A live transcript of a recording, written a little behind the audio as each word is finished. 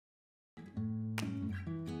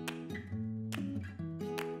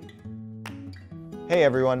Hey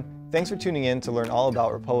everyone, thanks for tuning in to learn all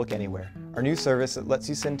about Republic Anywhere, our new service that lets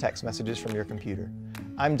you send text messages from your computer.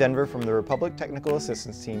 I'm Denver from the Republic Technical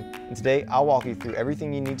Assistance Team, and today I'll walk you through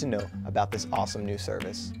everything you need to know about this awesome new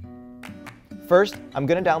service. First, I'm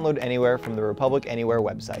going to download Anywhere from the Republic Anywhere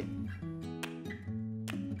website.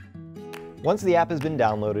 Once the app has been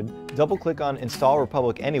downloaded, double-click on Install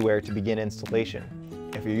Republic Anywhere to begin installation.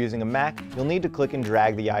 If you're using a Mac, you'll need to click and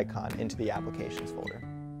drag the icon into the Applications folder.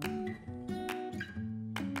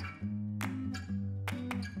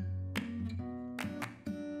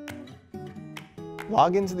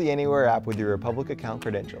 Log into the Anywhere app with your Republic account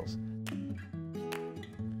credentials.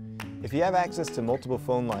 If you have access to multiple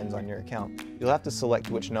phone lines on your account, you'll have to select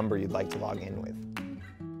which number you'd like to log in with.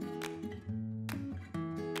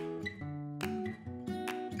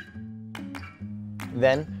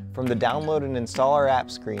 Then, from the Download and Install Our App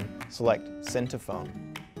screen, select Send to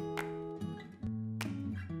Phone.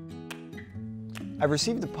 I've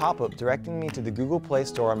received a pop-up directing me to the Google Play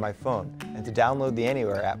Store on my phone and to download the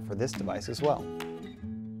Anywhere app for this device as well.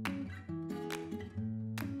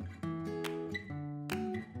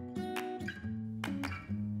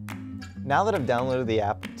 Now that I've downloaded the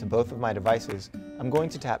app to both of my devices, I'm going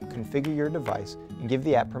to tap Configure Your Device and give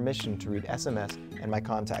the app permission to read SMS and my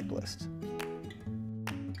contact list.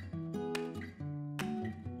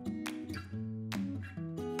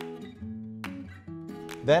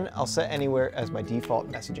 Then I'll set Anywhere as my default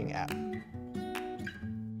messaging app.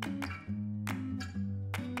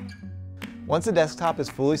 Once the desktop is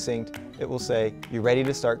fully synced, it will say, "You're ready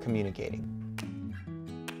to start communicating."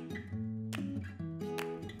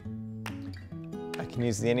 I can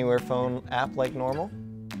use the Anywhere phone app like normal.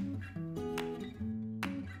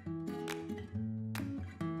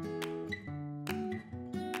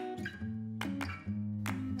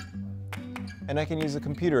 And I can use the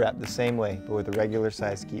computer app the same way, but with a regular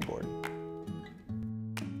sized keyboard.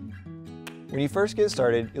 When you first get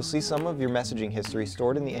started, you'll see some of your messaging history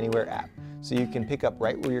stored in the Anywhere app, so you can pick up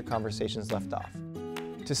right where your conversations left off.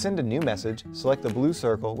 To send a new message, select the blue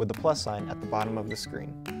circle with the plus sign at the bottom of the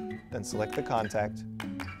screen. Then select the contact,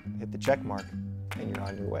 hit the check mark, and you're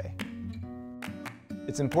on your way.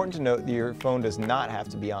 It's important to note that your phone does not have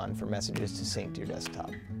to be on for messages to sync to your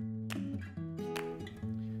desktop.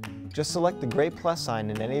 Just select the gray plus sign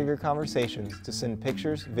in any of your conversations to send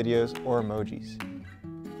pictures, videos, or emojis.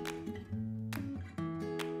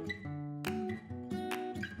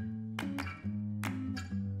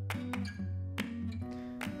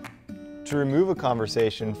 To remove a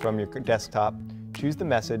conversation from your desktop, choose the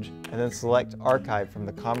message and then select Archive from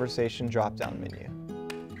the Conversation drop-down menu.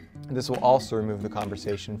 This will also remove the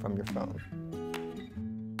conversation from your phone.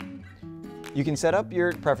 You can set up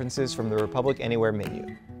your preferences from the Republic Anywhere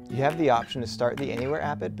menu. You have the option to start the Anywhere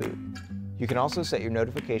app at boot. You can also set your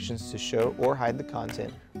notifications to show or hide the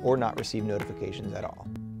content or not receive notifications at all.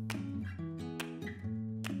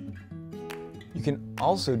 You can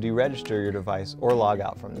also deregister your device or log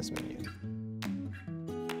out from this menu.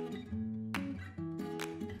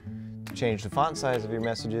 To change the font size of your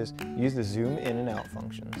messages, use the zoom in and out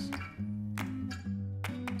functions.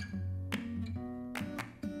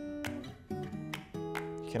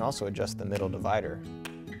 You can also adjust the middle divider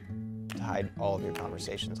to hide all of your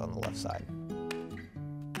conversations on the left side.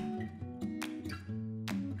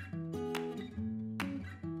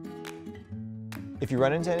 If you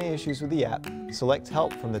run into any issues with the app, select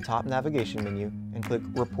Help from the top navigation menu and click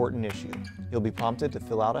Report an Issue. You'll be prompted to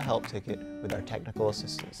fill out a help ticket with our technical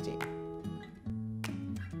assistance team.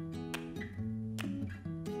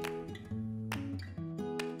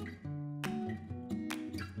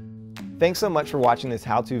 Thanks so much for watching this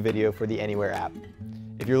how-to video for the Anywhere app.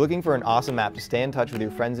 If you're looking for an awesome app to stay in touch with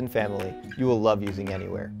your friends and family, you will love using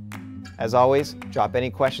Anywhere. As always, drop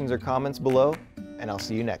any questions or comments below, and I'll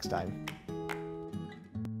see you next time.